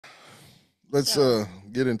let's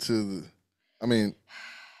get into the. I mean,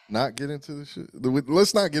 not get into the shit.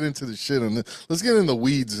 Let's not get into the shit on this. Let's get in the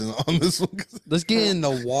weeds on this one. Let's get in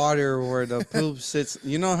the water where the poop sits.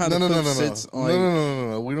 You know how the poop sits? Like,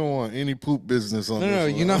 no. We don't want any poop business on this. No,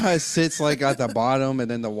 one. you know how it sits like at the bottom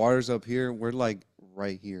and then the water's up here? We're like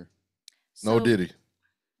right here. No Diddy.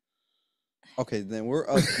 Okay, then we're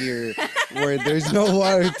up here where there's no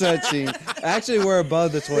water touching. Actually, we're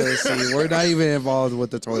above the toilet seat. We're not even involved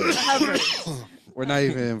with the toilet. We're not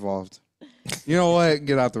even involved. You know what?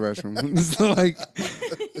 Get out the restroom. So, like,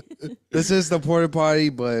 this is the porta potty,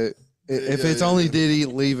 but if it's only Diddy,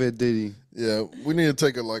 leave it Diddy. Yeah, we need to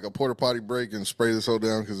take a porta potty break and spray this whole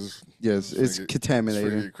down because it's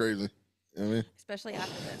contaminated. It's crazy. You know what I mean? Especially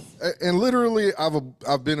after this. And literally,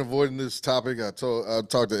 I've been avoiding this topic. I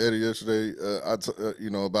talked to Eddie yesterday.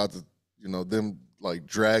 About them like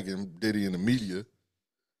dragging Diddy in the media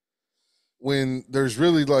when there's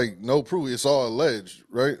really like no proof. It's all alleged,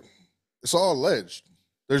 right? It's all alleged.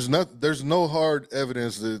 There's no hard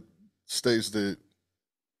evidence that states that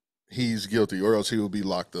he's guilty, or else he will be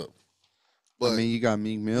locked up. But I mean, you got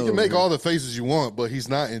Meek Mill. You can make all the faces you want, but he's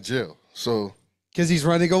not in jail. So because he's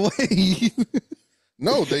running away.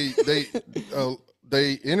 No,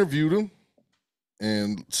 they interviewed him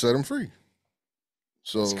and set him free.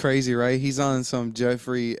 So it's crazy, right? He's on some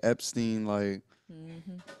Jeffrey Epstein, like,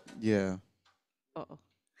 yeah. Uh-oh.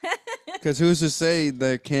 Because who's to say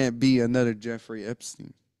there can't be another Jeffrey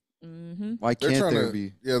Epstein? Why can't there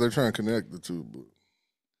be? Yeah, they're trying to connect the two,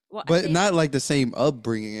 but not like the same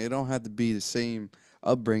upbringing. It don't have to be the same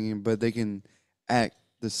upbringing, but they can act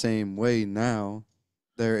the same way now.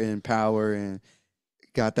 They're in power and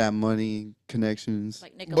got that money connections.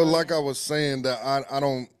 But like I was saying, that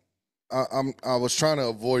I was trying to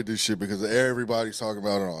avoid this shit because everybody's talking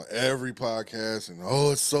about it on every podcast and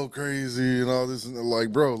it's so crazy and all this and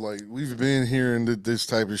like, bro, like we've been hearing that this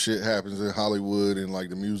type of shit happens in Hollywood and like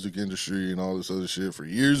the music industry and all this other shit for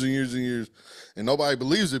years and years and years, and nobody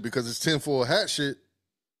believes it because it's tinfoil hat shit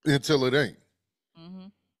until it ain't.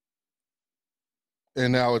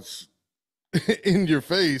 And now it's in your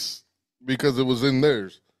face because it was in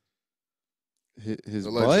theirs. His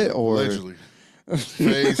butt or allegedly.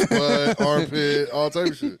 Face, butt, armpit, all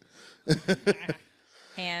type of shit.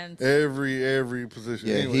 Hands. Every position.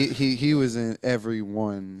 Yeah, anyway. he was in every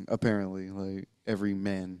one, apparently. Like every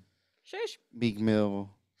man. Shush. Meek Mill.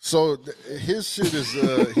 So his shit is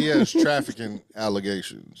he has trafficking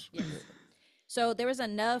allegations. Yes. So there was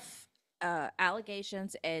enough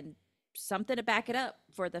allegations and something to back it up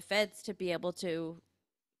for the feds to be able to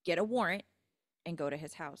get a warrant and go to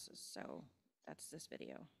his houses. So that's this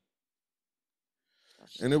video.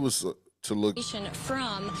 And it was to look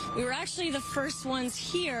from. We were actually the first ones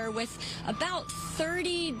here with about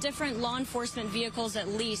 30 different law enforcement vehicles at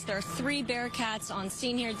least. There are 3 Bearcats on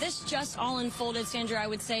scene here. This just all unfolded, Sandra, I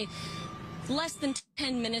would say less than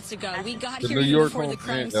 10 minutes ago. We got here before the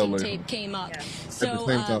crime scene tape came up. Yeah. So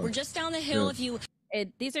we're just down the hill. If you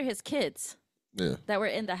these are his kids that were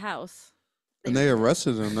in the house. And they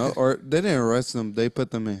arrested him, no? Or they didn't arrest them. They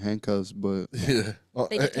put them in handcuffs, but yeah.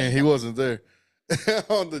 And he wasn't there.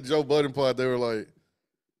 On the Joe Budden part, they were like,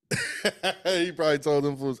 he probably told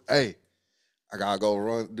them fools, hey, I gotta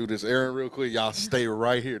go do this errand real quick. Y'all stay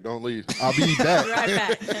right here. Don't leave. I'll be back. Right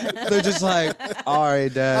back. They're just like, all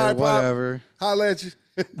right, Dad, all right, whatever. Holla at you.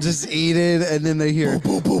 Just eat it, and then they hear,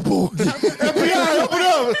 boo, boo, boo, boo. FBI, open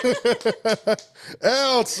up.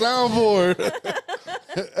 L soundboard.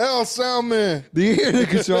 L soundman. Do you hear the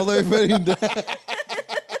controller putting down?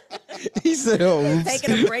 He said, "Oh,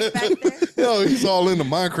 taking a break back there." Yo, he's all into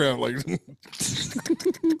Minecraft, like.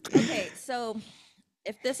 Okay, so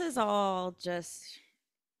if this is all just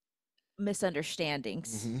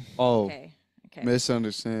misunderstandings, oh, okay,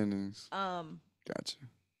 misunderstandings. Gotcha.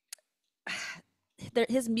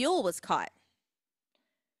 His mule was caught.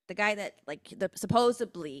 The guy that, like,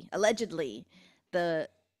 supposedly, allegedly, the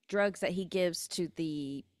drugs that he gives to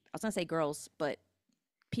I was gonna say girls, but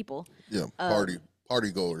people. Yeah, party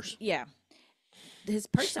goers. Yeah. His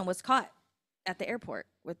person was caught at the airport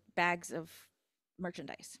with bags of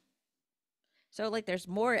merchandise. So, like, there's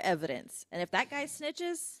more evidence. And if that guy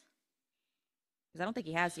snitches, because I don't think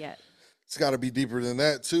he has yet. It's got to be deeper than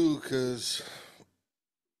that, too, because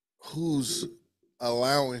who's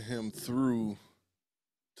allowing him through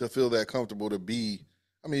to feel that comfortable to be?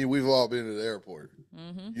 I mean, we've all been to the airport.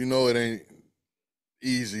 You know it ain't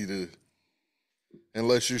easy to,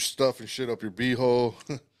 unless you're stuffing shit up your beehole.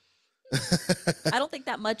 I don't think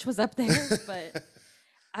that much was up there, but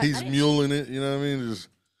he's muling it. You know what I mean? Just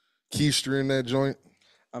keystering that joint.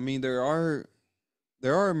 I mean, there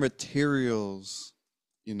are materials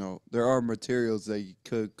you know, there are materials that you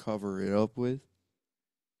could cover it up with,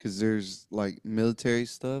 because there's like military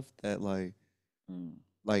stuff that like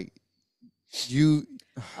you,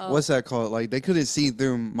 what's Oh, that called? Like they couldn't see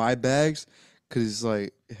through my bags because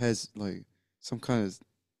like it has like some kind of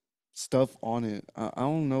stuff on it. I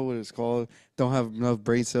don't know what it's called. Don't have enough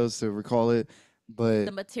brain cells to recall it, but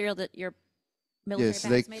the material that your military yes,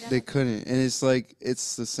 bag's made out they of? couldn't, and it's like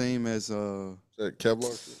it's the same as That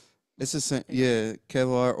Kevlar shit? it's the same, yeah,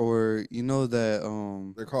 Kevlar, or you know that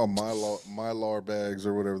They're called mylar bags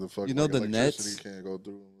or whatever the fuck. you know like the electricity nets, can't go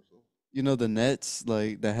through them or something. you know the nets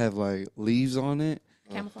like that have like leaves on it.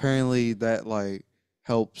 Camouflage? Apparently that like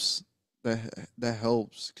helps, that that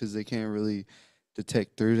helps because they can't really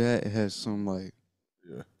detect through that. It has some like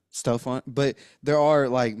Yeah. stuff on, but there are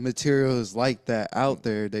like materials like that out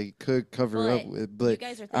there they could cover up But with. you But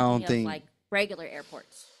guys are I don't thinking of think like regular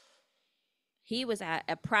airports. He was at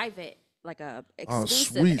a private, like a Oh,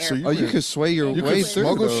 exclusive sweet. So airport. you could sway your You way can through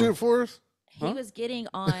smuggle though. shit for us? He Huh? was getting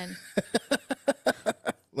on.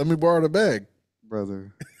 Let me borrow the bag.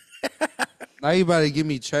 Brother. Now you about to give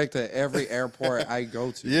me checked at every airport I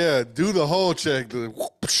go to. Yeah, do the whole check. Throw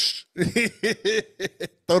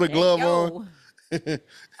the Hey, glove yo. on.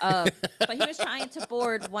 But he was trying to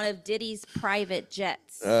board one of Diddy's private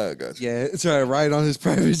jets. Ah, gotcha. Yeah, try to ride on his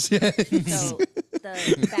private jet. So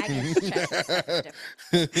the baggage check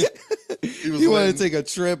is different. He was He wanted letting, to take a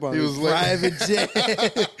trip on he his was letting- private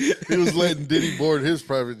jet. he was letting Diddy board his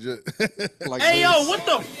private jet. Like Hey, yo, this. what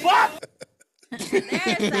the fuck?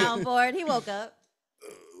 There's soundboard. He woke up.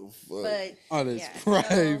 Fuck. But On his yeah,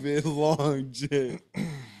 private long jet.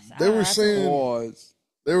 They were that's saying Pause.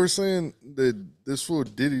 they were saying that this fool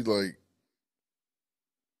Diddy like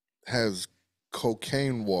has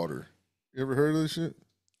cocaine water. You ever heard of this shit?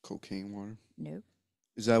 Cocaine water. Nope.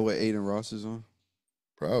 Is that what Aiden Ross is on?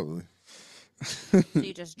 Probably. So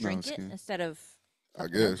you just No, I'm drink just it kidding. instead of. I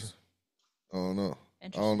something else? guess. I don't know. I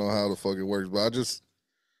Interesting. don't know how the fuck it works, but I just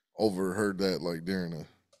overheard that like during a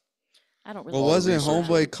I don't really. Well, know wasn't research.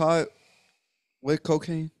 Homeboy caught with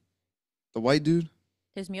cocaine? The white dude?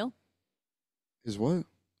 His mule? Is what?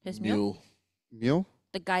 His mule? mule. Mule?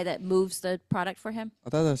 The guy that moves the product for him? I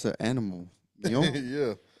thought that's an animal. Mule?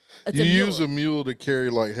 Yeah. It's You a mule. use a mule to carry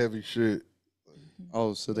like heavy shit.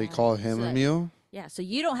 Oh, so they Yeah. call him So a that- mule? Yeah, so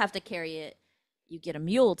you don't have to carry it. You get a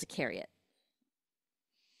mule to carry it.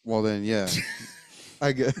 Well, then, yeah.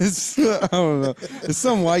 I guess. I don't know. It's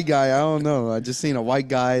some white guy. I don't know. I just seen a white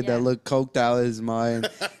guy Yeah. that looked coked out of his mind.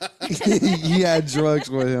 He had drugs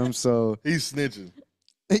with him, so. He's snitching.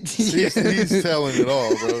 Yeah. He's telling it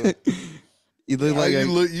all, bro. He looked like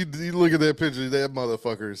you look at that picture, that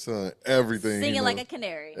motherfucker is telling everything. he Singing like knows. a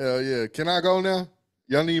canary. Hell yeah. Can I go now?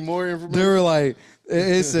 Y'all need more They information? were like,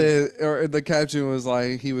 it said, or the caption was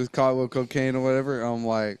like, he was caught with cocaine or whatever. I'm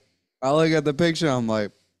like, I look at the picture, I'm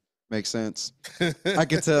like, makes sense. I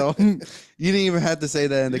could tell. You didn't even have to say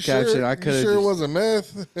that in the You caption. Sure, I could have. sure it wasn't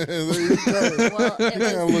meth? There you go. Well, it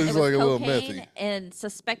was, looks it was like a little cocaine methy. and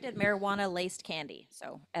suspected marijuana laced candy.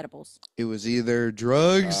 So edibles. It was either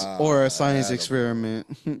drugs or a science edible. experiment.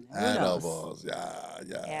 Edibles. Yeah,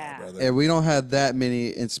 Yeah. brother. And we don't have that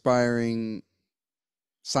many inspiring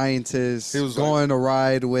scientists He was going to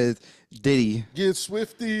ride with Diddy. Get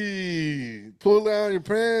swifty. Pull down your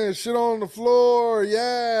pants. Shit on the floor.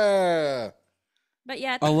 Yeah. But yeah,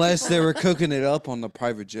 I think Unless they people- were cooking it up on the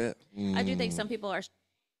private jet. I do think some people are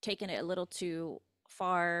taking it a little too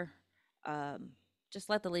far. Just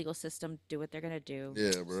let the legal system do what they're gonna do.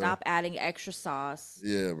 Yeah, bro. Stop adding extra sauce.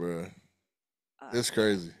 Yeah, bro. Uh, It's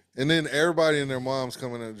crazy. And then everybody and their moms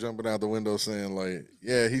coming and jumping out the window saying, like,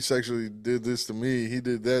 yeah, he sexually did this to me. He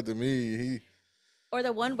did that to me. Or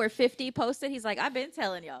the one where 50 posted, he's like, I've been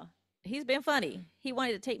telling y'all. He's been funny. He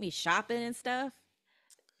wanted to take me shopping and stuff.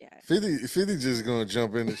 Yeah. 50 just gonna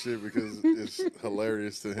jump into shit because it's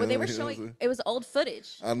hilarious to him. Well, they were you know what I'm showing saying? it was old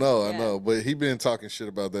footage. I know, Yeah. but he been talking shit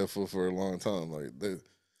about that for a long time. Like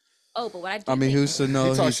Oh, but what I do I mean, think who's to know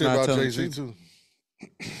he talks he's shit not about telling Jay the Z truth?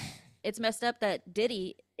 too. it's messed up that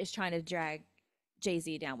Diddy is trying to drag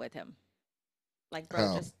Jay-Z down with him. Like, bro,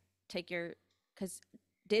 How? just take your because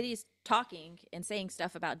Diddy's talking and saying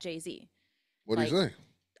stuff about Jay-Z. What do you Like, say?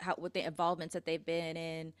 How with the involvements that they've been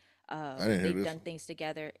in. didn't hear They've this. done things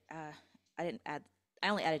together. I didn't add. I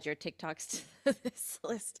only added your TikToks to this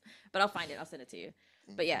list, but I'll find it. I'll send it to you.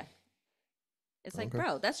 But yeah, it's like, Okay.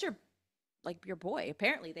 bro, that's your boy.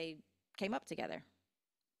 Apparently, they came up together.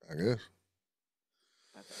 I guess.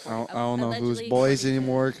 I don't know who's Allegedly, boys according to-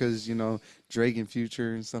 anymore because, you know, Drake and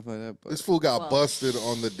Future and stuff like that. But This fool got Well- busted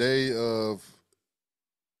on the day of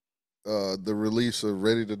the release of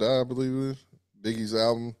Ready to Die, I believe it is, Biggie's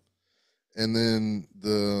album. and then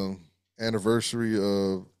the anniversary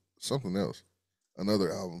of something else,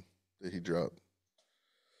 another album that he dropped.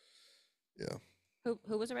 Yeah.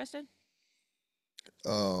 Who was arrested?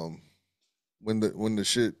 When the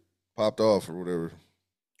shit popped off or whatever.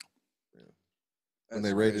 Yeah. When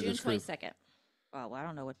they raided June his crib. 22nd. Oh, well, I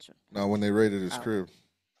don't know which one. No, when they raided his Oh. crib.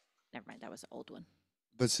 Never mind. That was an old one.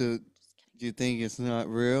 But so, do you think it's not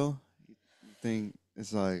real? You think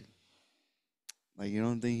it's like you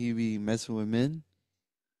don't think he be messing with men?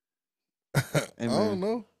 I don't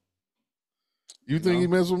know. You think he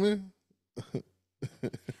messed with me?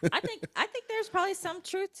 I think there's probably some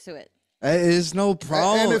truth to it. It's no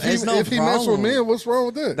problem. And if he mess with men, what's wrong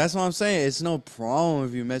with that? That's what I'm saying. It's no problem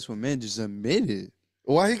if you mess with men. Just admit it.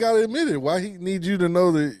 Why he gotta admit it? Why he need you to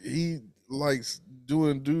know that he likes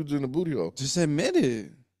doing dudes in the booty hole? Just admit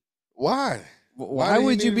it. Why? Why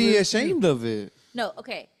would you be ashamed of it? No,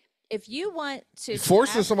 okay. If you want to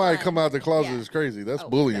Forcing somebody to fun, come out the closet yeah. is crazy. That's Oh,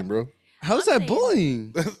 bullying, no. bro. How's I'm that saying-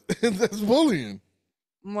 bullying? That's bullying.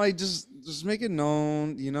 I'm like, just make it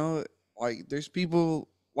known, like there's people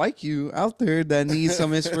like you out there that need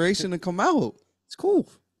some inspiration to come out. It's cool.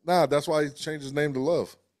 Nah, that's why he changed his name to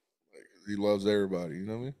Love. Like, he loves everybody. You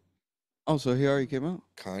know what I mean? Oh, so he already came out?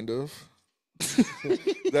 Kind of.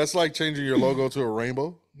 That's like changing your logo to a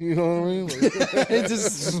rainbow. You know what I mean? Like, It's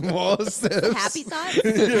just small steps. Happy thoughts?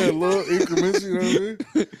 yeah, little increments. You know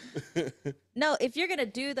what I mean? No, if you're gonna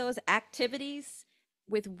do those activities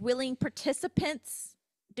with willing participants,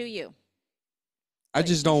 do you? I But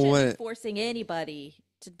just you don't shouldn't be want. forcing anybody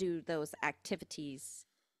to do those activities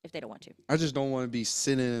if they don't want to. I just don't want to be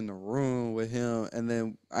sitting in the room with him and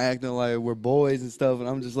then acting like we're boys and stuff, and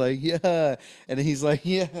I'm just like, yeah, and then he's like,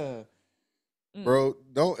 yeah. Bro,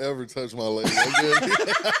 don't ever touch my leg again.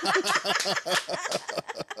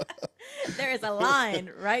 There is a line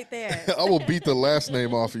right there. I will beat the last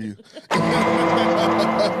name off of you.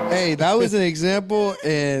 Hey, that was an example,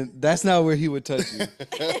 and that's not where he would touch you.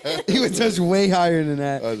 He would touch way higher than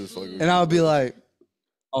that. I just fucking. And I'll be like,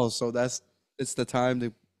 oh, so it's the time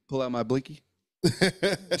to pull out my blinky,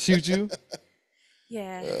 shoot you.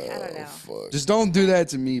 Yeah, I don't know. Fuck. Just don't do that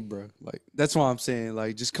to me, bro. Like, that's what I'm saying.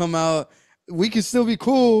 Like, just come out. We can still be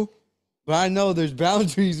cool, but I know there's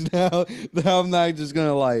boundaries now that I'm not just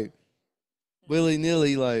gonna like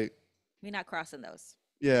willy-nilly, like, We're not crossing those.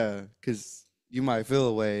 yeah, because you might feel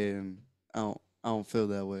a way, and I don't feel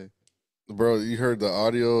that way. Bro, you heard the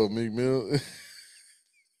audio of Meek Mill?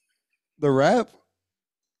 The rap?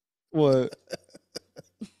 What?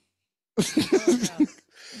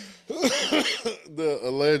 The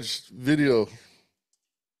alleged video,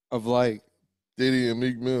 Of like, Diddy and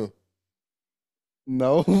Meek Mill.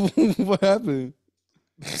 no, what happened?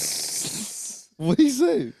 What he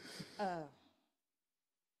say?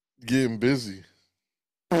 Getting busy.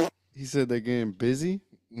 He said they're getting busy,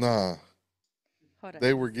 Nah, Hold on.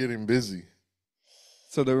 they were getting busy.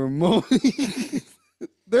 so the remote.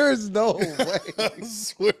 There's no way. I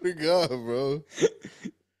swear to God, bro.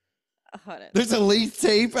 Hold on. There's a leak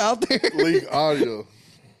tape out there. Leak audio.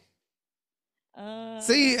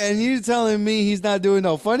 See, and you telling me he's not doing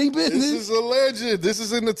no funny This business? is alleged. This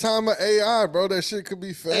is in the time of AI, bro. That shit could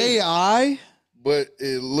be fake. AI? But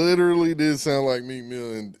it literally did sound like Meek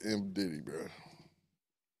Mill and Diddy, bro.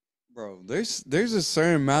 Bro, there's a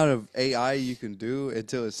certain amount of AI you can do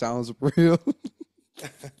until it sounds real.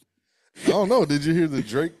 I don't know. Did you hear the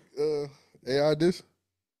Drake AI diss?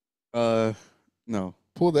 No.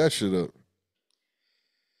 Pull that shit up.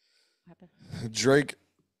 Drake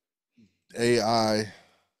AI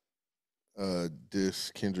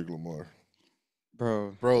diss Kendrick Lamar.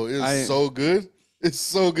 Bro. Bro, it's so good. It's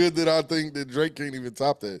so good that I think that Drake can't even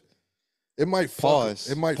top that. It might Pause.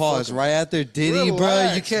 It might pause fuck him. right after Diddy, bro. You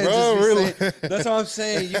Relax, can't bro, just be relax. saying, that's what I'm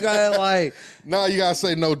saying. You gotta like Nah, you gotta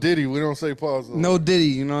say no Diddy. We don't say pause. though. no Diddy,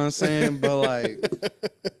 you know what I'm saying? But like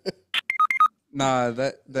nah,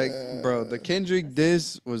 that bro, the Kendrick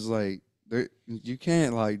diss was like there, you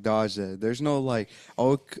can't like dodge that. There's no like,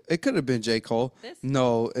 oh, it could have been J. Cole. This?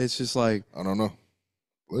 No, it's just like I don't know.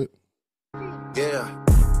 What? Yeah,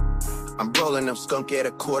 I'm rolling up skunk at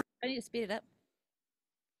a quarter. I need to speed it up.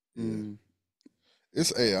 mm,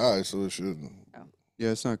 It's AI, so it shouldn't.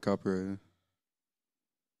 yeah, it's not copyrighted.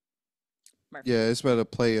 Murphy. Yeah, it's better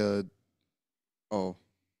play a oh.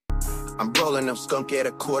 I'm rolling up skunk at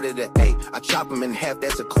 7:45. I chop them in half,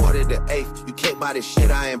 that's 7:45. You can't buy this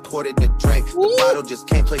shit, I imported the drink. The bottle just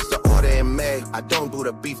can't place the order in May. I don't do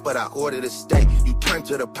the beef, but I order the steak. You turn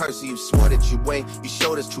to the person, you swore that you ain't. You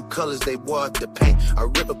showed us true colors, they wore up the paint. I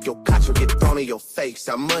rip up your couch or get thrown in your face.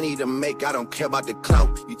 Got money to make, I don't care about the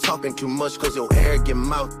clout. You talking too much cause your arrogant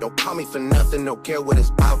mouth. Don't call me for nothing, don't care what it's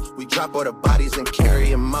about. We drop all the bodies and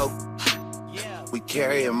carry them out. We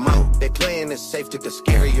carry them out. They playing it safe, took the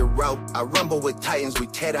scarier route. I rumble with titans, we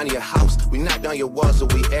tear down your house. We knock down your walls, so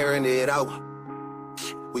we airing it out.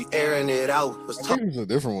 We airing it out. I think it's a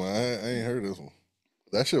different one. I ain't heard this one.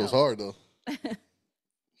 That shit was hard though.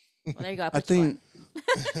 Well, there you go. I think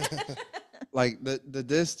like the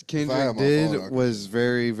diss Kendrick did was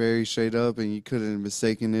very, very straight up, and you couldn't have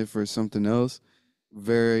mistaken it for something else.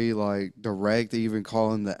 Very like direct, even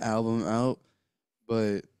calling the album out.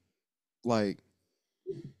 But like,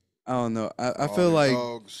 I don't know. I feel like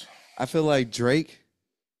dogs. I feel like Drake.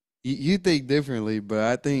 You think differently, but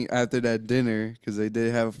I think after that dinner, because they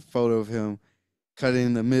did have a photo of him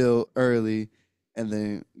cutting the meal early, and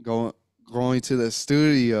then going to the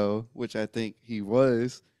studio, which I think he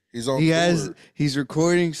was. He's on tour. He's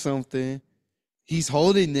recording something. He's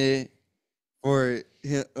holding it for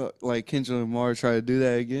him, like Kendrick Lamar try to do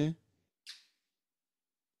that again.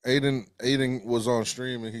 Aiden was on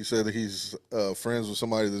stream and he said that he's friends with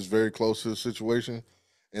somebody that's very close to the situation,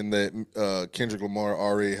 and that Kendrick Lamar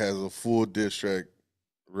already has a full diss track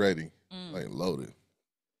ready, like loaded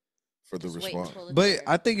for the response. But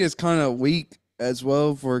I think it's kind of weak as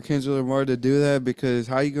well for Kendrick Lamar to do that, because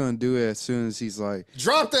how you gonna do it as soon as he's like,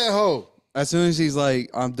 drop that hoe? As soon as he's like,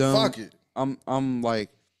 I'm done. Fuck it. I'm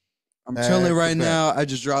chilling right now. I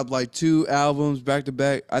just dropped like 2 albums back to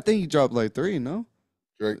back. I think he dropped like 3, no?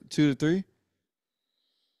 Drake 2 to 3.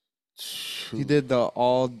 He did the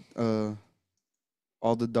all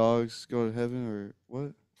the dogs go to heaven, or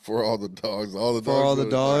what? For all the dogs, all the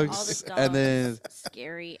dogs, and then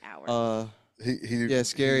Scary Hours.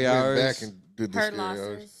 Scary Hours. Back and did the Her Scary Losses.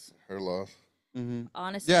 Hours. Her loss. Mm-hmm.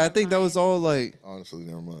 Honestly, Yeah, I think that was all like. Honestly,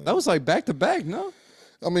 never mind. That was like back to back, no?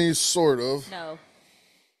 I mean, sort of. No.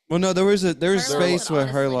 Well, no, there was space with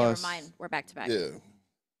Her Honestly, Loss. never mind. We're back to back. Yeah.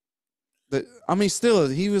 I mean, still,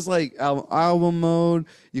 he was like album mode.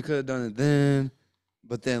 You could have done it then,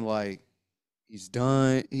 but then like he's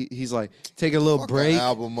done. He's like take a little Fuck break.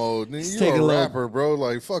 Album mode. Just You take a a little- rapper, bro.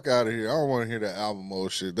 Like fuck out of here. I don't want to hear that album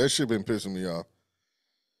mode shit. That shit been pissing me off.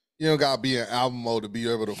 You don't gotta be in album mode to be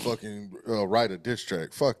able to fucking write a diss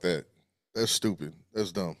track. Fuck that. That's stupid.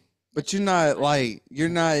 That's dumb. But you're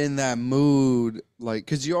not in that mood, like,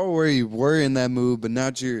 cause you already were in that mood, but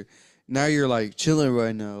now you're like chilling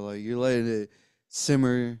right now. Like you're letting it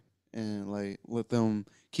simmer and like let them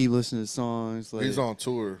keep listening to songs. Like He's on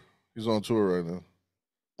tour. He's on tour right now.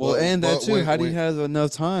 well, and that but too. How do you when- have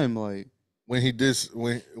enough time? Like When he did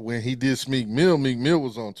Meek Mill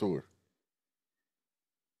was on tour.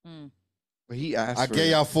 but he asked. I for gave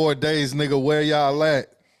it. y'all 4 days, nigga. Where y'all at?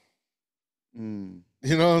 Mm.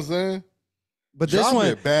 You know what I'm saying? But Drop this one,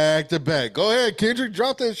 it back to back. Go ahead, Kendrick.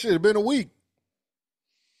 Drop that shit. It's been a week.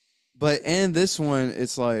 but and this one,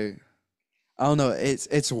 it's like I don't know.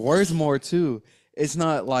 It's worth more too. It's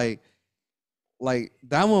not like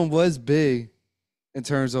that one was big in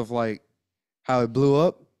terms of like how it blew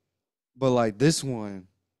up, but like this one's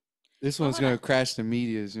gonna crash the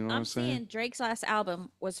medias. You know what I'm saying? Seeing Drake's last album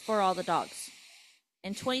was For All the Dogs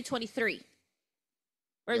in 2023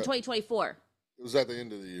 or in 2024. It was at the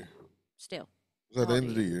end of the year. Still, It was at the end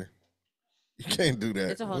of the year. You can't do that.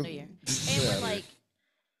 it's a whole new year, and we're like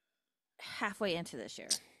halfway into this year.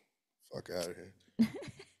 Fuck out of here.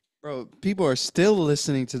 Bro, people are still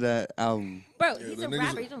listening to that album. Bro, Yeah, he's the a niggas-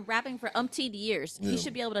 rapper. He's been rapping for umpteen years. Yeah. He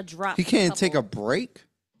should be able to drop. He can't take a break.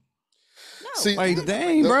 No. See, Like,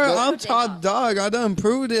 dang, the- bro, the- I'm top dog. I done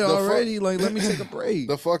proved it The fu- already. Like, let me take a break.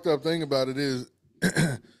 The fucked up thing about it is,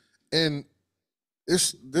 and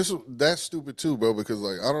that's stupid too, bro. Because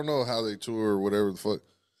like I don't know how they tour or whatever the fuck,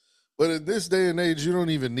 but at this day and age, you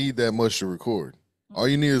don't even need that much to record. All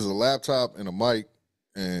you need is a laptop and a mic,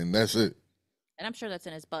 and that's it, And I'm sure that's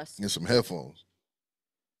in his bus. and some headphones.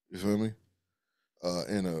 You feel me?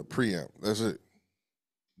 And a preamp. That's it.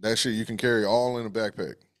 That shit you can carry all in a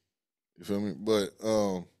backpack. You feel me? But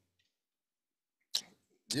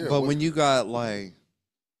yeah. But when you got like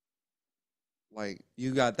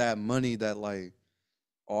you got that money that like,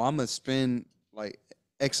 oh, I'm gonna spend like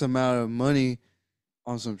X amount of money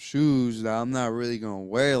on some shoes that I'm not really gonna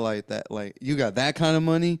wear like that. Like you got that kind of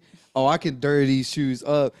money. Oh, I can dirty these shoes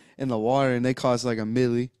up in the water and they cost like $1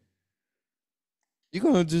 million. You're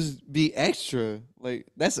gonna just be extra. Like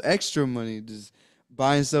that's extra money. Just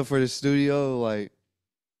buying stuff for the studio, like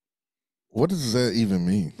What does that even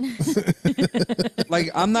mean?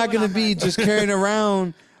 I'm not gonna be just carrying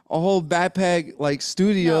around a whole backpack like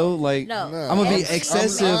studio. Like No. I'm gonna be Every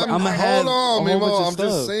excessive. I'm artist- gonna have hold on, a whole Mimo. bunch of I'm stuff.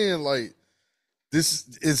 just saying, like, this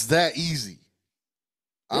is that easy.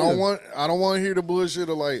 I Yeah. don't want to hear the bullshit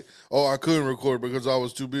of like, oh, I couldn't record because I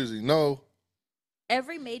was too busy. No.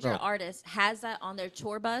 Every major No. artist has that on their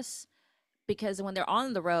tour bus because when they're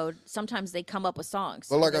on the road, sometimes they come up with songs.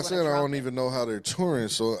 But and like they I wanna said, I drop don't it. even know how they're touring,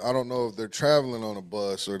 so I don't know if they're traveling on a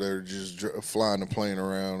bus or they're just flying the plane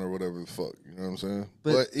around or whatever the fuck. You know what I'm saying?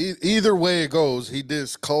 But either way it goes, he did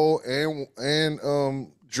Cole and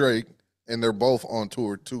Drake, and they're both on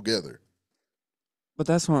tour together. But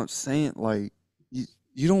that's what I'm saying. Like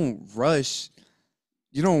you don't rush.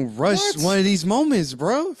 You don't rush What? one of these moments,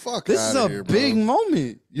 bro. Fuck This is outta a here, bro. big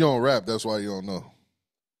moment. You don't rap, that's why you don't know.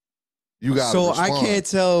 You got So I can't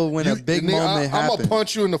tell when a big moment I'm happens. gonna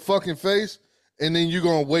punch you in the fucking face, and then you're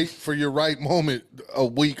gonna wait for your right moment a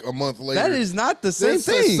week, a month later. That is not the same It's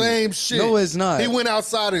thing. the same shit. No, it's not. He went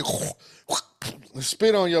outside and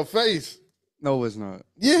spit on your face. No, it's not.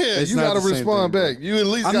 Yeah, It's you not gotta the same respond thing, bro. back. You at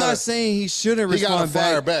least I'm gotta, not saying he shouldn't he gotta respond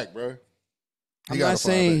fire back. back, bro. I'm not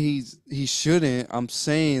saying he shouldn't. I'm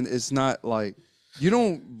saying it's not like you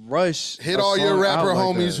don't rush. Hit a all your song rapper out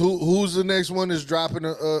like homies. that. Who's the next one that's dropping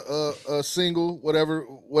a single,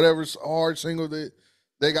 whatever's hard single that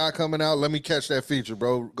they got coming out? Let me catch that feature,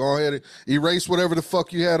 bro. Go ahead and erase whatever the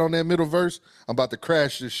fuck you had on that middle verse. I'm about to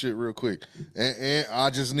crash this shit real quick, and I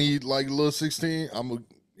just need like a little 16.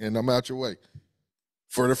 I'm out your way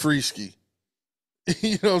for the free ski.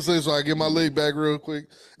 You know what I'm saying? So I get my leg back real quick,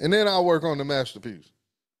 and then I'll work on the masterpiece.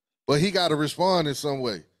 But he got to respond in some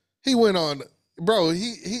way. He went on, bro.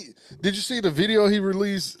 He did you see the video he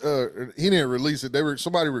released? He didn't release it.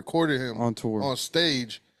 Somebody recorded him On tour. on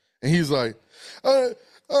stage, and he's like,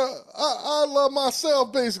 I love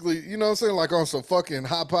myself, basically. You know what I'm saying? Like on some fucking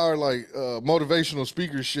high power, like motivational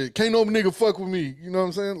speaker shit. Can't no nigga fuck with me. You know what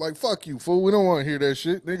I'm saying? Like fuck you, fool. We don't want to hear that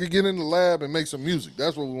shit. Nigga, get in the lab and make some music.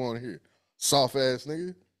 That's what we want to hear. Soft ass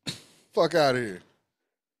nigga. Fuck out of here.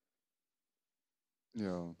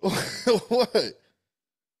 Yo. What?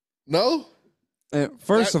 No? And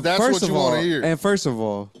first That's of what you all, wanna hear. and first of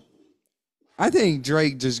all, I think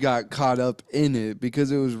Drake just got caught up in it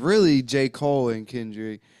because it was really J. Cole and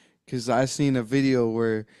Kendrick. Because I seen a video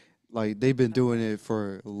where like they've been doing it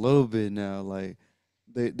for a little bit now. Like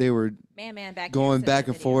they were Man, back going here, back send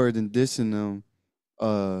and the video. forth and dissing them.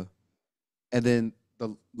 And then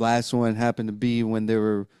the last one happened to be when they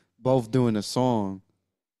were both doing a song.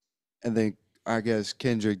 And then I guess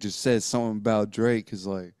Kendrick just said something about Drake because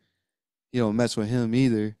like he don't mess with him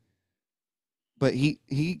either. But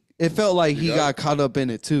it felt like he got caught up in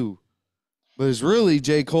it too. But it's really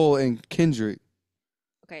J. Cole and Kendrick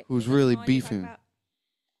Okay, who's is this really the one you're talking beefing. about?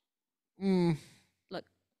 Mm, Look,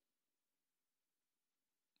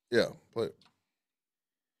 yeah, but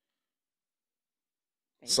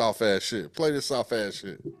soft ass shit. Play this soft ass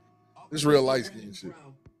shit. This real light skin shit.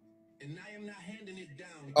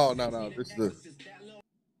 Oh no, this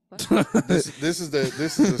is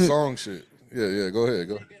the song shit. Yeah, go ahead,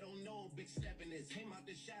 go.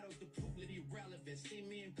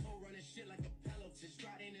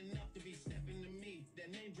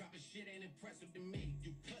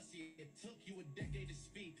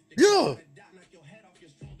 Yeah.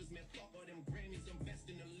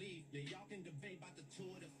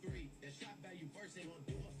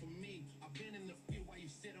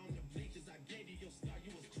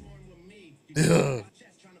 Yeah.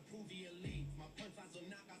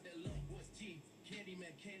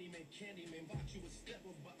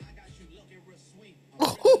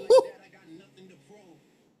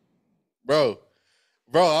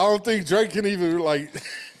 Bro, I don't think Drake can even like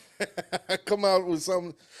come out with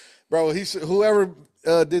something. Bro, he should, whoever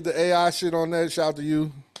did the AI shit on that, shout out to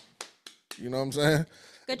you. You know what I'm saying?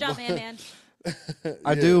 good job, man.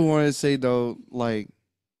 I do want to say though, like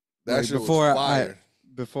That shit was before fire.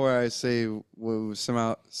 before I say what would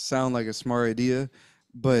somehow sound like a smart idea,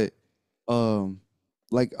 but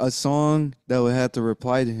like a song that would have to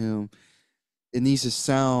reply to him, it needs to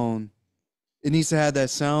have that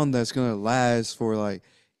sound that's gonna last for like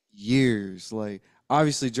years. Like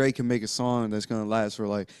obviously Drake can make a song that's gonna last for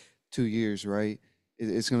like 2 years, right?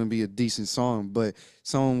 It's gonna be a decent song, but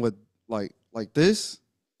someone with like this,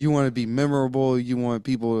 you want to be memorable. You want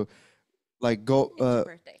people to like It's your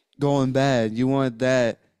birthday. going bad. You want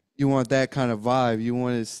that. You want that kind of vibe. You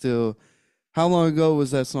want it still. How long ago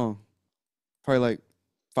was that song? Probably like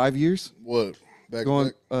 5 years. What? Back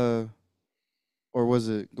Going back? or was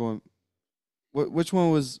it going? Which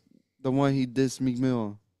one was The one he dissed Meek Mill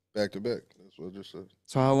on. Back to back. That's what I just said.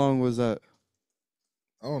 So how long was that?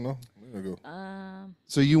 I don't know. There you go.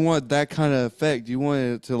 So you want that kind of effect? You want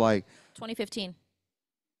it to like 2015.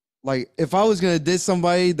 Like if I was gonna diss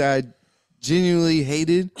somebody that I genuinely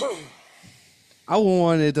hated, I would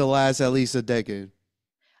want it to last at least a decade.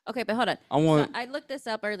 Okay, but hold on. I want. So I looked this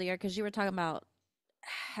up earlier because you were talking about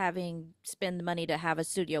having spend the money to have a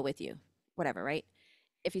studio with you, whatever, right?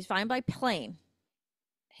 If he's flying by plane,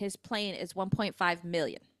 his plane is 1.5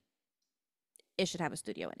 million. It should have a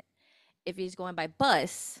studio in it. If he's going by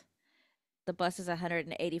bus, the bus is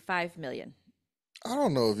 185 million. I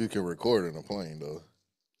don't know if you can record in a plane though.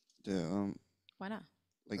 Yeah. Why not?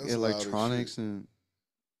 Like That's loud as electronics shit. and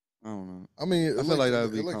I don't know. I mean, I feel like that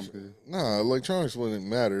would be complicated. Nah, electronics wouldn't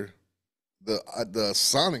matter. The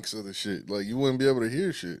sonics of the shit, like you wouldn't be able to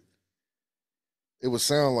hear shit. It would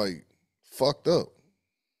sound like fucked up.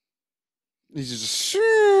 He's just.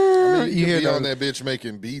 I mean, you hear could be on that bitch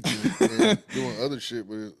making beats and doing other shit,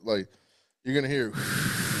 but it's like you're gonna hear.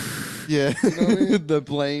 Yeah, You know what I mean? the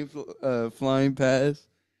plane flying past,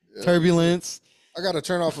 Yeah. turbulence. I gotta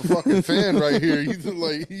turn off a fucking fan right here.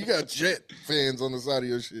 You got jet fans on the side of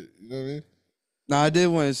your shit. You know what I mean? Now I did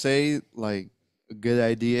want to say like a good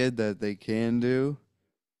idea that they can do.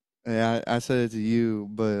 And I said it to you,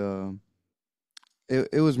 but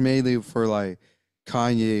it was mainly for like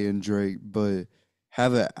Kanye and Drake, but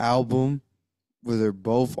have an album where they're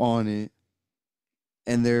both on it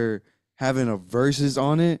and they're having a verses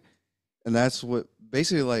on it, and that's what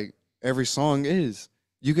basically like every song is.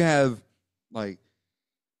 You can have like,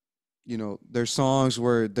 you know, there's songs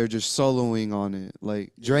where they're just soloing on it.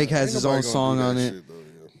 Like Drake has Ain't his nobody own gonna song do that on it. shit, though,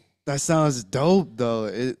 yeah. That sounds dope though.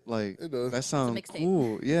 It does. that sounds mixtape.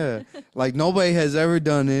 cool. Yeah. Like nobody has ever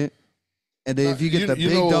done it. And then if you get the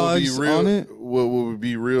big know what would be dogs real, on it, what would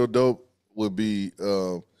be real dope would be,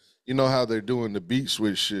 you know how they're doing the beat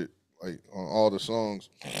switch shit, like on all the songs.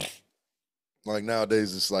 Like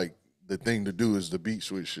nowadays, it's like the thing to do is the beat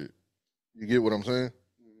switch shit. You get what I'm saying?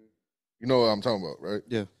 You know what I'm talking about, right?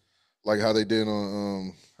 yeah, Like how they did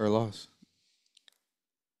on her loss.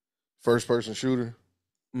 First Person Shooter,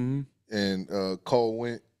 Mm-hmm. and Cole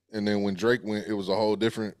went, and then when Drake went, it was a whole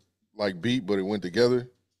different like beat, but it went together.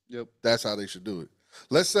 Yep. That's how they should do it.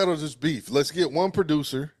 Let's settle this beef. Let's get one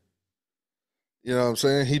producer. You know what I'm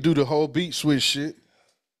saying? He do the whole beat switch shit.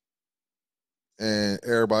 And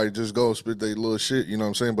everybody just go spit their little shit, you know what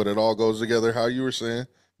I'm saying? But it all goes together how you were saying,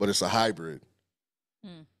 but it's a hybrid.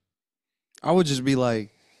 I would just be like,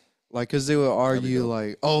 cause they would argue dope.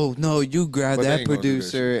 like, oh no, you grabbed But they that ain't gonna do that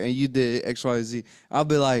producer and you did X, Y, Z. I'll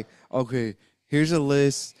be like, okay, here's a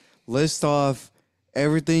list. List off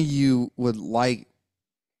everything you would like.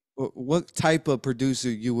 What type of producer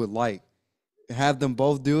you would like? Have them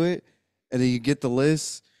both do it, and then you get the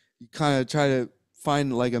list. You kind of try to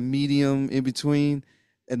find like a medium in between,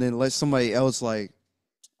 and then let somebody else like,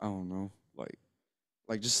 I don't know,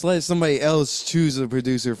 like just let somebody else choose a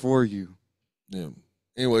producer for you. Yeah.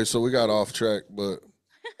 Anyway, so we got off track, but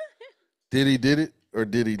did he did it or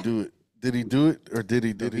did he do it? Did he do it or did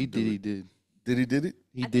he did He it? did. He did. Did he did it?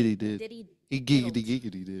 He I did. He think did. Diddy He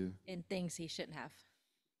giggity did. in things he shouldn't have.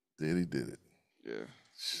 Did he did it? Yeah.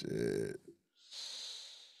 Shit.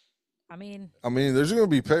 I mean, there's gonna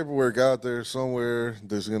be paperwork out there somewhere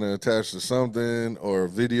that's gonna attach to something or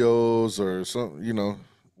videos or something. You know,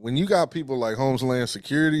 when you got people like Homeland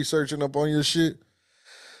Security searching up on your shit,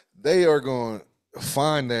 they are going to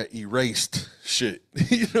find that erased shit.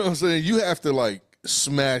 You know what I'm saying? You have to like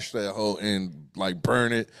smash that hole and like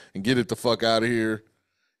burn it and get it the fuck out of here.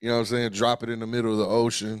 You know what I'm saying? Drop it in the middle of the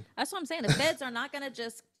ocean. that's what I'm saying. The feds are not going to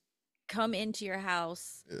just come into your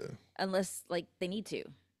house unless like they need to.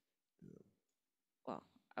 Well,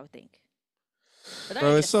 I would think. But they're Bro,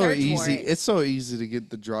 gonna it's get a so search easy. warrant. It's so easy to get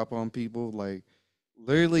the drop on people. Like,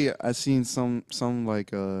 literally, I seen some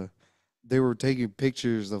like they were taking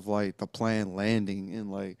pictures of like the plane landing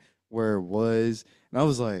and like where it was, and I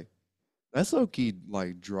was like, that's low key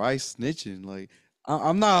like dry snitching. Like,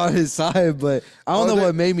 I'm not on his side, but I don't know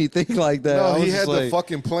what made me think like that. No, I was he just had the like,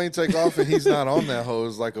 fucking plane take off and he's not on that hoe.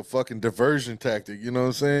 It's like a fucking diversion tactic. You know what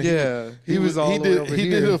I'm saying? yeah, he was all the way over He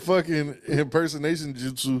here. did a fucking impersonation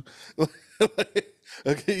jutsu.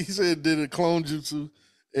 Okay, he said did a clone jutsu.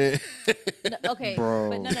 And No, okay, Bro.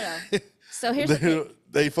 but no. So here's the thing.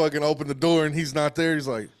 they fucking open the door and he's not there. He's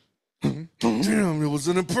like, damn, it was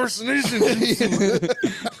an impersonation jutsu.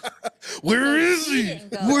 Where is he?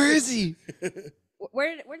 didn't go. Where is he?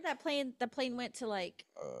 Where did that plane? The plane went to like,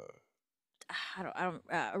 I don't,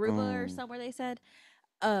 Aruba or somewhere. They said,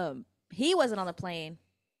 he wasn't on the plane,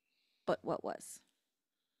 but what was?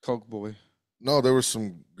 Coke boy. No, there were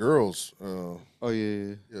some girls. Oh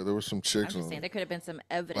yeah. Yeah, there were some I'm chicks just on. saying there could have been some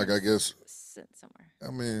evidence. Like, I guess- sent somewhere.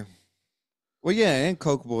 I mean, Well, yeah, and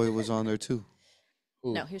Coke Boy was on there too.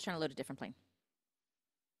 who? No, he was trying to load a different plane.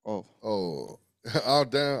 Oh, Oh, oh,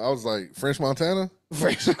 damn! I was like French Montana,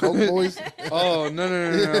 French Coke Boys. oh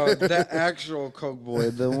no! That actual Coke Boy,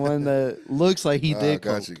 the one that looks like he did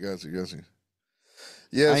got Coke. you.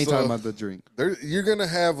 Yeah, I ain't so talking about the drink. you're gonna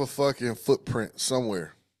have a fucking footprint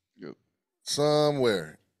somewhere. Yep.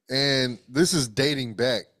 Somewhere, and this is dating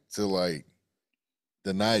back to like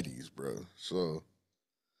the '90s, bro. So.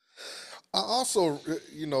 I also,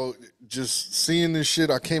 just seeing this shit,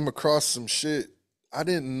 I came across some shit. I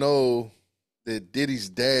didn't know that Diddy's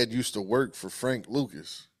dad used to work for Frank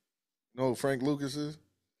Lucas. You know who Frank Lucas is?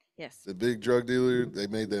 Yes. The big drug dealer. They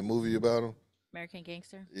made that movie about him. American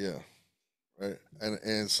Gangster. Yeah. Right.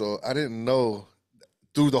 And so I didn't know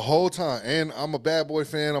through the whole time. And I'm a Bad Boy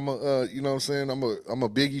fan. I'm a you know what I'm saying? I'm a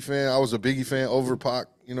Biggie fan. I was a Biggie fan over Pac,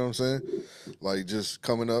 you know what I'm saying? Like just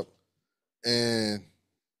coming up. And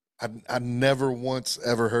I never once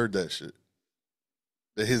ever heard that shit.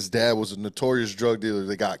 That his dad was a notorious drug dealer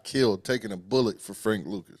that got killed taking a bullet for Frank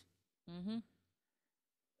Lucas. Mm-hmm.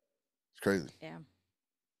 It's crazy. Yeah.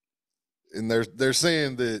 And they're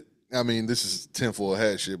saying that, I mean, this is tinfoil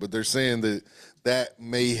hat shit, but they're saying that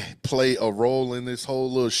may play a role in this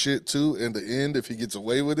whole little shit too. In the end, if he gets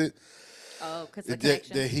away with it, Oh, because the that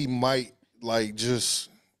connection. he might like just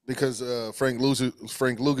because Frank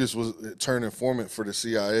Lucas was turned informant for the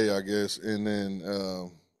CIA, I guess, and then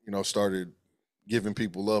started giving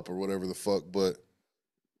people up or whatever the fuck. But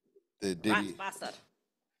that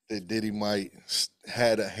Diddy might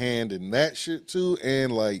had a hand in that shit too,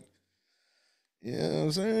 and like, you know what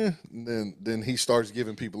I'm saying? And then he starts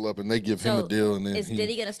giving people up, and they give him a deal, and then is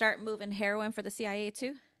Diddy gonna start moving heroin for the CIA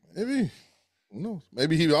too? Maybe. Who knows?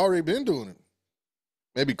 Maybe he already been doing it.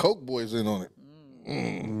 Maybe Coke Boy's in on it.